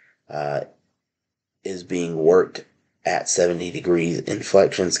motion is being worked at 70 degrees in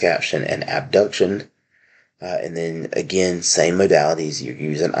flexion, scaption, and abduction. And then again, same modalities. You're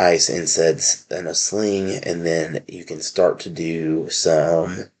using ice, NSAIDs, and a sling, and then you can start to do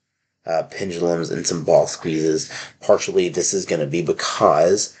some pendulums and some ball squeezes. Partially, this is going to be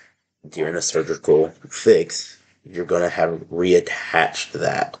because during a surgical fix, you're going to have reattached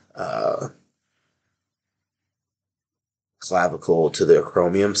that clavicle to the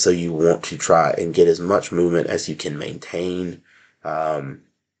acromion, so you want to try and get as much movement as you can maintain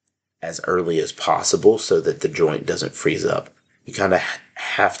as early as possible so that the joint doesn't freeze up. You kind of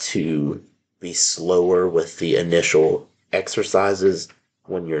have to be slower with the initial exercises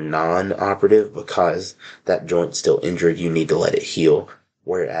when you're non-operative because that joint's still injured. You need to let it heal.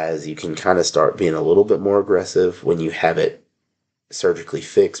 Whereas you can kind of start being a little bit more aggressive when you have it surgically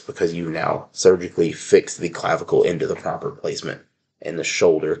fixed because you now surgically fix the clavicle into the proper placement, and the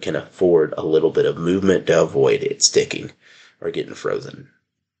shoulder can afford a little bit of movement to avoid it sticking or getting frozen.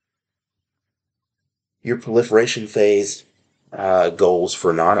 Your proliferation phase goals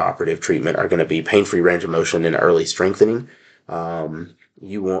for non-operative treatment are going to be pain-free range of motion and early strengthening.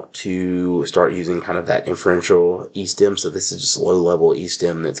 You want to start using kind of that inferential E-stim. So this is just low-level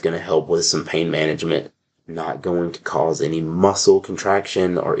E-stim that's going to help with some pain management, not going to cause any muscle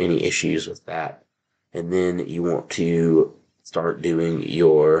contraction or any issues with that. And then you want to start doing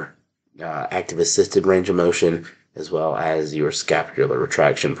your active assisted range of motion, as well as your scapular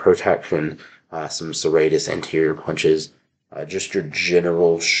retraction, protraction, some serratus anterior punches, just your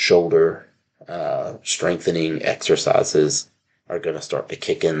general shoulder strengthening exercises are going to start to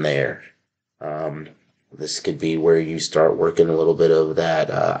kick in there. This could be where you start working a little bit of that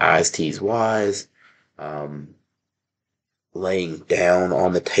I's, T's, Y's, laying down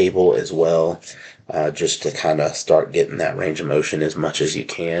on the table as well, just to kind of start getting that range of motion as much as you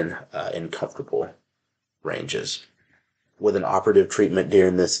can in comfortable ranges. With an operative treatment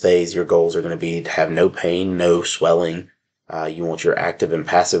during this phase, your goals are going to be to have no pain, no swelling. You want your active and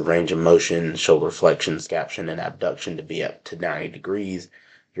passive range of motion, shoulder flexion, scaption, and abduction to be up to 90 degrees.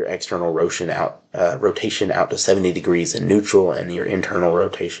 Your external rotation out to 70 degrees in neutral, and your internal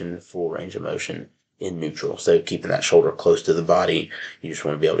rotation, full range of motion in neutral. So keeping that shoulder close to the body, you just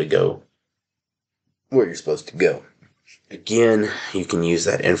want to be able to go where you're supposed to go. Again, you can use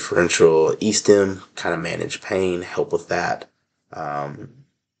that inferential E-stim, kind of manage pain, help with that. And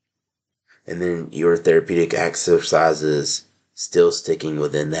then your therapeutic exercises, still sticking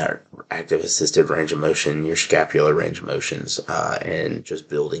within that active assisted range of motion, your scapular range of motions, and just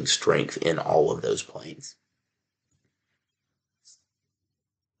building strength in all of those planes.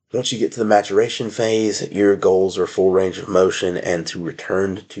 Once you get to the maturation phase, your goals are full range of motion and to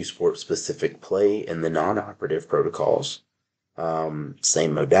return to sport-specific play in the non-operative protocols.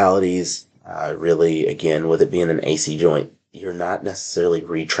 Same modalities. Really, again, with it being an AC joint, you're not necessarily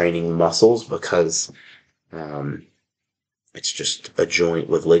retraining muscles because it's just a joint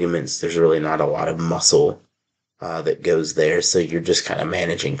with ligaments. There's really not a lot of muscle that goes there, so you're just kind of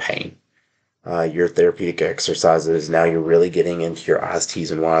managing pain. Your therapeutic exercises, now you're really getting into your I's, T's,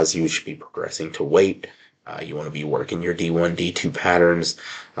 and Y's. You should be progressing to weight. You want to be working your D1, D2 patterns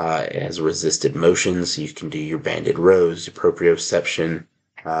as resisted motions. You can do your banded rows, your proprioception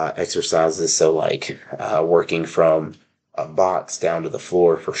exercises. So like working from a box down to the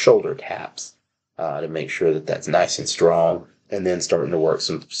floor for shoulder taps. to make sure that that's nice and strong, and then starting to work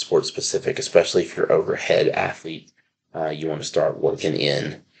some sport specific, especially if you're overhead athlete. You want to start working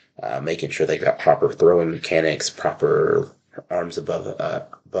in making sure they got proper throwing mechanics, proper arms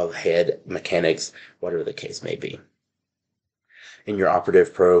above head mechanics, whatever the case may be. In your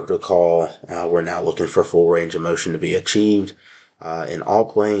operative protocol, we're now looking for full range of motion to be achieved in all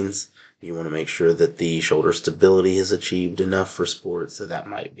planes. You want to make sure that the shoulder stability is achieved enough for sports. So that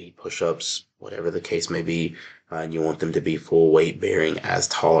might be push-ups, whatever the case may be. And you want them to be full weight bearing as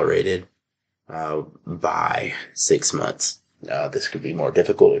tolerated by 6 months. This could be more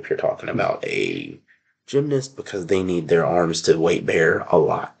difficult if you're talking about a gymnast because they need their arms to weight bear a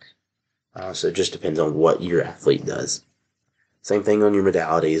lot. So it just depends on what your athlete does. Same thing on your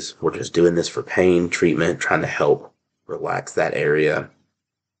modalities. We're just doing this for pain treatment, trying to help relax that area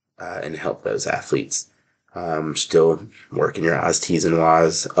and help those athletes. Still working your I's, T's, and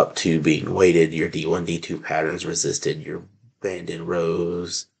Y's up to being weighted, your D1, D2 patterns resisted, your banded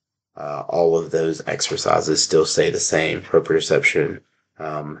rows, all of those exercises still stay the same, proprioception.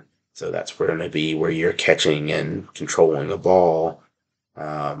 So that's going to be where you're catching and controlling a ball.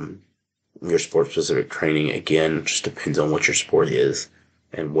 Your sport-specific training, again, just depends on what your sport is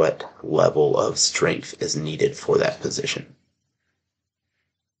and what level of strength is needed for that position.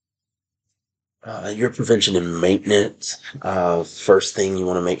 Your prevention and maintenance, first thing you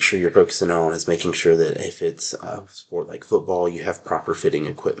want to make sure you're focusing on is making sure that if it's a sport like football, you have proper fitting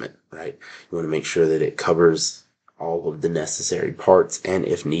equipment, right? You want to make sure that it covers all of the necessary parts, and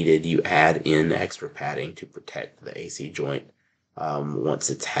if needed, you add in extra padding to protect the AC joint once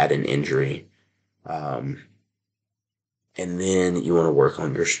it's had an injury. And then you want to work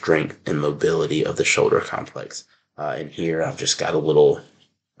on your strength and mobility of the shoulder complex. And here I've just got a little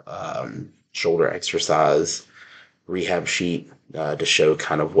shoulder exercise rehab sheet to show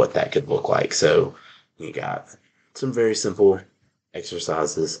kind of what that could look like. So you got some very simple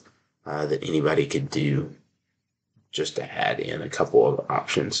exercises that anybody could do just to add in a couple of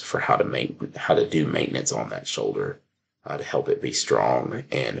options for how to do maintenance on that shoulder to help it be strong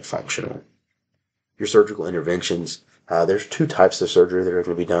and functional. Your surgical interventions, there's two types of surgery that are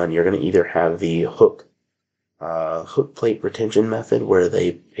going to be done. You're going to either have the hook plate retention method where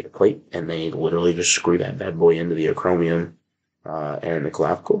they take a plate and they literally just screw that bad boy into the acromion and the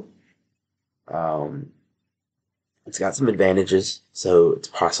clavicle. It's got some advantages, so it's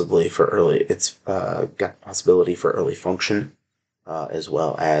possibly for early. It's got possibility for early function as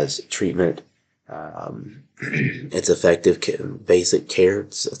well as treatment. It's effective basic care.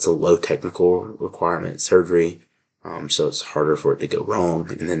 It's a low technical requirement surgery, so it's harder for it to go wrong.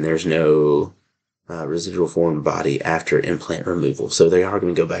 And then there's no residual foreign body after implant removal. So they are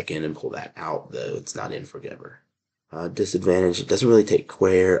going to go back in and pull that out, though it's not in forever. Disadvantage, it doesn't really take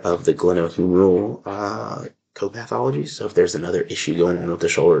care of the glenohumeral copathology. So if there's another issue going on with the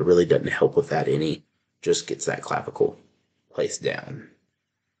shoulder, it really doesn't help with that any. Just gets that clavicle placed down.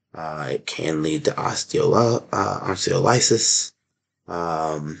 It can lead to osteolysis,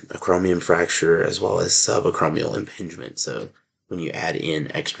 acromion fracture, as well as subacromial impingement. So when you add in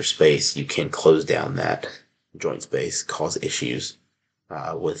extra space, you can close down that joint space, cause issues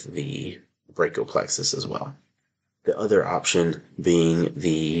with the brachial plexus as well. The other option being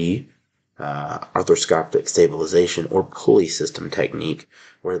the arthroscopic stabilization or pulley system technique,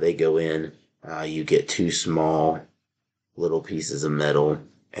 where they go in, you get two small little pieces of metal,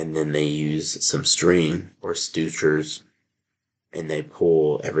 and then they use some string or sutures, and they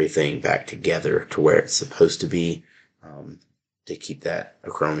pull everything back together to where it's supposed to be to keep that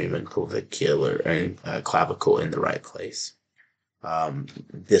acromion and clavicular and clavicle in the right place.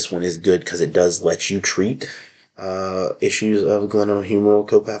 This one is good because it does let you treat issues of glenohumeral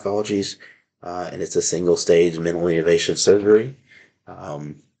copathologies, and it's a single-stage minimally invasive surgery,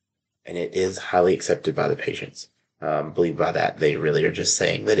 and it is highly accepted by the patients. Believe by that, they really are just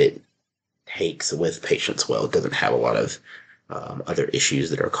saying that it takes with patients well. It doesn't have a lot of other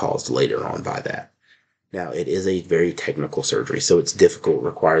issues that are caused later on by that. Now, it is a very technical surgery, so it's difficult,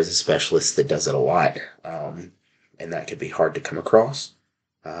 requires a specialist that does it a lot, and that could be hard to come across.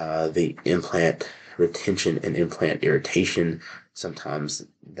 The implant retention and implant irritation, sometimes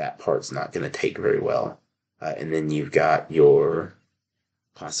that part's not going to take very well. And then you've got your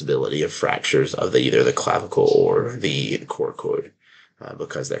possibility of fractures of either the clavicle or the coracoid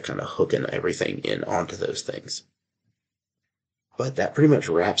because they're kind of hooking everything in onto those things. But that pretty much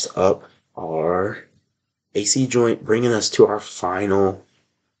wraps up our AC joint, bringing us to our final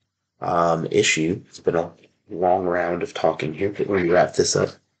issue. It's been a long round of talking here, but when we wrap this up,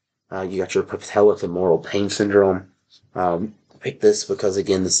 you got your patellofemoral pain syndrome. picked this because,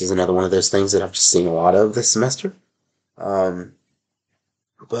 again, this is another one of those things that I've just seen a lot of this semester. Um,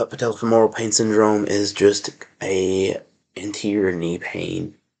 but patellofemoral pain syndrome is just a anterior knee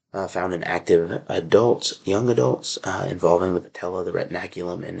pain found in active adults, young adults, involving the patella, the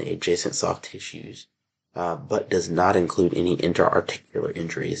retinaculum, and the adjacent soft tissues, but does not include any interarticular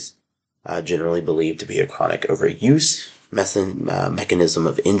injuries, generally believed to be a chronic overuse mechanism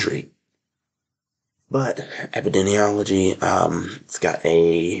of injury. But epidemiology, it's got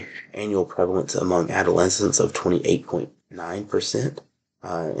a annual prevalence among adolescents of 28.9%,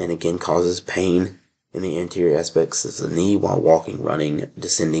 and again causes pain in the anterior aspects of the knee while walking, running,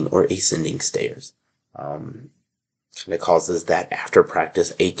 descending, or ascending stairs. It causes that after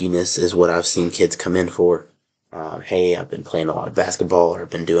practice achiness is what I've seen kids come in for. Hey, I've been playing a lot of basketball or I've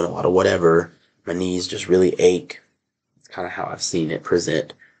been doing a lot of whatever. My knees just really ache. It's kind of how I've seen it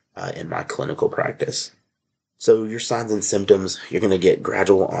present in my clinical practice. So your signs and symptoms, you're going to get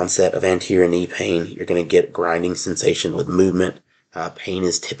gradual onset of anterior knee pain. You're going to get grinding sensation with movement. Pain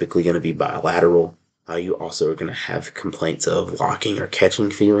is typically going to be bilateral. You also are going to have complaints of locking or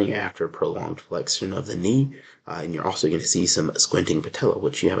catching feeling after prolonged flexion of the knee. And you're also going to see some squinting patella,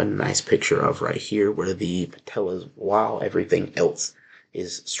 which you have a nice picture of right here, where the patellas, while everything else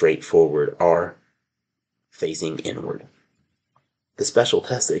is straightforward, are facing inward. The special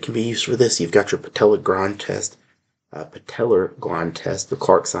tests that can be used for this, you've got your patellar grind test, the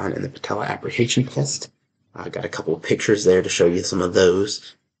Clark sign, and the patella apprehension test. I got a couple of pictures there to show you some of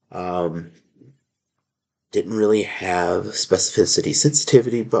those. Didn't really have specificity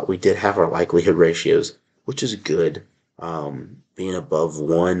sensitivity, but we did have our likelihood ratios, which is good. Being above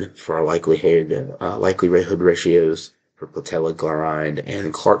 1 for our likelihood ratios for patella grind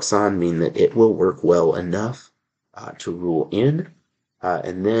and Clark sign mean that it will work well enough to rule in.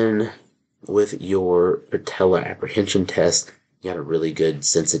 And then with your patella apprehension test, you got a really good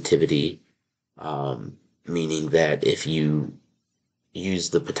sensitivity, meaning that if you use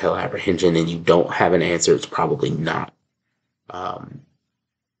the patella apprehension and you don't have an answer, it's probably not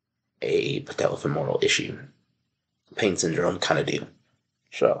a patellofemoral issue. Pain syndrome kind of deal.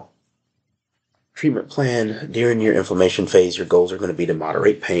 So, treatment plan during your inflammation phase, your goals are going to be to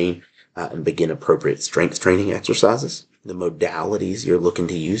moderate pain and begin appropriate strength training exercises. The modalities you're looking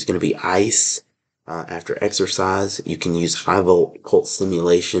to use are going to be ice. After exercise, you can use high volt pulse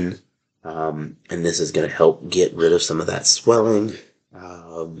stimulation, and this is going to help get rid of some of that swelling,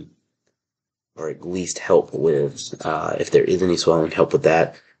 or at least help with, if there is any swelling, help with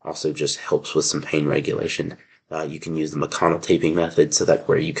that. Also just helps with some pain regulation. You can use the McConnell taping method, so that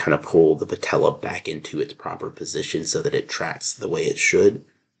where you kind of pull the patella back into its proper position so that it tracks the way it should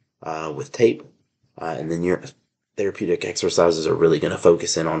with tape. And then your therapeutic exercises are really going to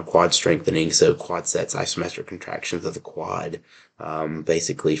focus in on quad strengthening, so quad sets, isometric contractions of the quad,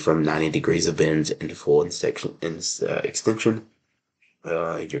 basically from 90 degrees of bend into full extension.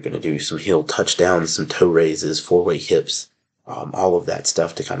 You're going to do some heel touchdowns, some toe raises, four-way hips, all of that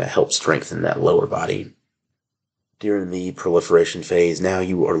stuff to kind of help strengthen that lower body. During the proliferation phase, now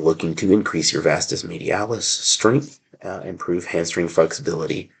you are looking to increase your vastus medialis strength, improve hamstring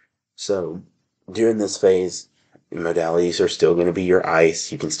flexibility. So during this phase, modalities are still going to be your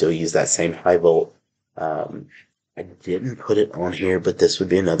ice. You can still use that same high volt. I didn't put it on here, but this would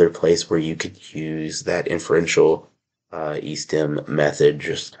be another place where you could use that inferential E-stim method,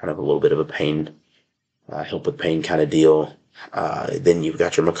 just kind of a little bit of a pain, help with pain kind of deal. Then you've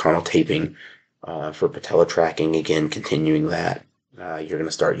got your McConnell taping for patella tracking, again, continuing that. You're going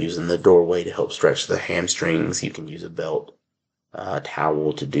to start using the doorway to help stretch the hamstrings. You can use a belt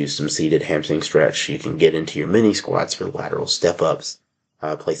towel to do some seated hamstring stretch. You can get into your mini squats for lateral step-ups.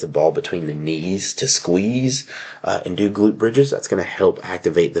 Place a ball between the knees to squeeze and do glute bridges. That's going to help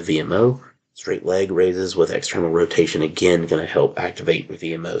activate the VMO. Straight leg raises with external rotation, again, going to help activate the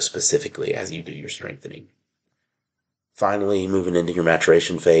VMO specifically as you do your strengthening. Finally, moving into your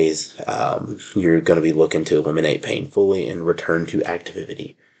maturation phase, you're going to be looking to eliminate pain fully and return to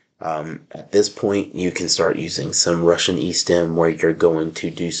activity. At this point, you can start using some Russian E-stim, where you're going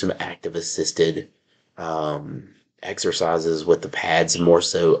to do some active assisted exercises with the pads, more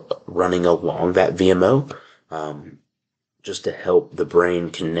so running along that VMO, just to help the brain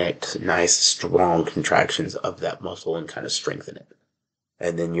connect nice, strong contractions of that muscle and kind of strengthen it.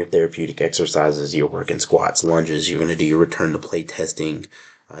 And then your therapeutic exercises, you're working squats, lunges, you're going to do your return to play testing,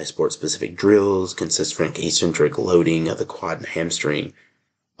 sport-specific drills, concentric, eccentric loading of the quad and hamstring,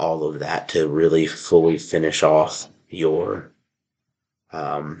 all of that to really fully finish off your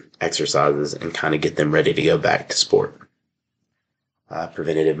exercises and kind of get them ready to go back to sport.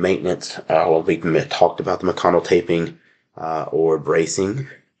 Preventative maintenance, we talked about the McConnell taping. or bracing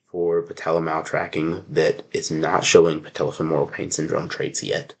for patellomaltracking that is not showing patellofemoral pain syndrome traits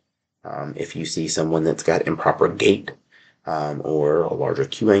yet. If you see someone that's got improper gait or a larger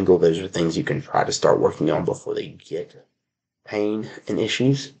Q angle, those are things you can try to start working on before they get pain and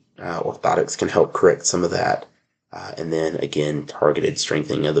issues. Orthotics can help correct some of that. And then again, targeted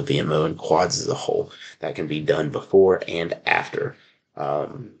strengthening of the VMO and quads as a whole. That can be done before and after.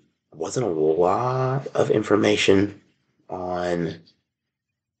 Wasn't a lot of information on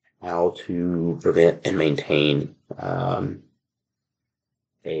how to prevent and maintain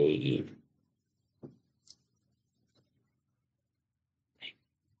a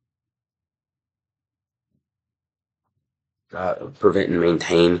prevent and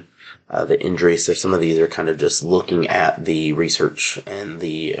maintain the injury. So some of these are kind of just looking at the research and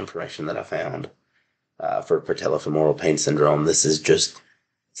the information that I found for patellofemoral pain syndrome. This is just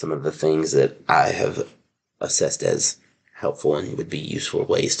some of the things that I have assessed as helpful and would be useful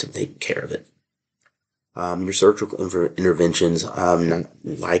ways to take care of it. Your surgical interventions, not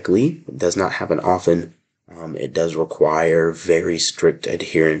likely. It does not happen often. It does require very strict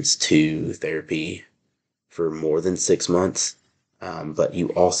adherence to therapy for more than 6 months. But you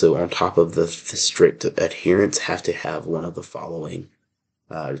also, on top of the strict adherence, have to have one of the following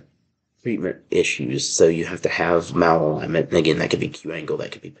uh, treatment issues. So you have to have malalignment. And again, that could be Q angle,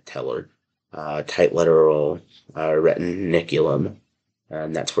 that could be patellar, tight lateral retiniculum.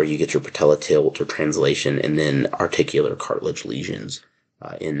 And that's where you get your patella tilt or translation, and then articular cartilage lesions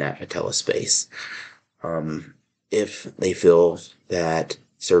in that patella space. If they feel that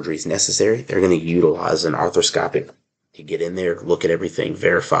surgery is necessary, they're going to utilize an arthroscopic to get in there, look at everything,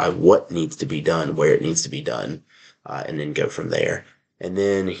 verify what needs to be done, where it needs to be done, and then go from there. And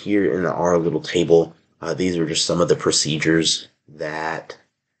then here in our little table, these are just some of the procedures that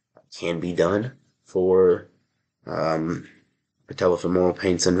can be done for patellofemoral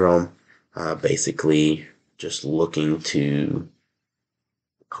pain syndrome. Basically, just looking to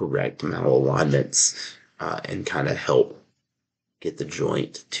correct malalignments and kind of help get the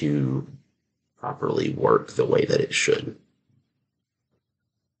joint to properly work the way that it should.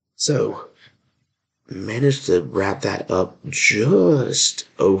 So, managed to wrap that up just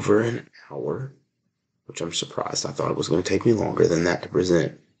over an hour, which I'm surprised. I thought it was going to take me longer than that to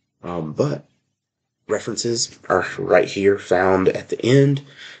present. But references are right here found at the end.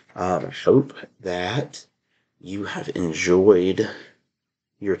 I hope that you have enjoyed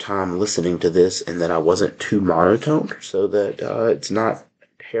your time listening to this and that I wasn't too monotone so that it's not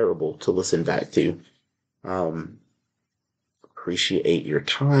terrible to listen back to. Appreciate your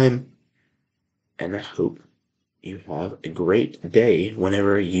time, and I hope you have a great day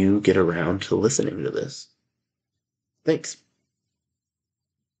whenever you get around to listening to this. Thanks.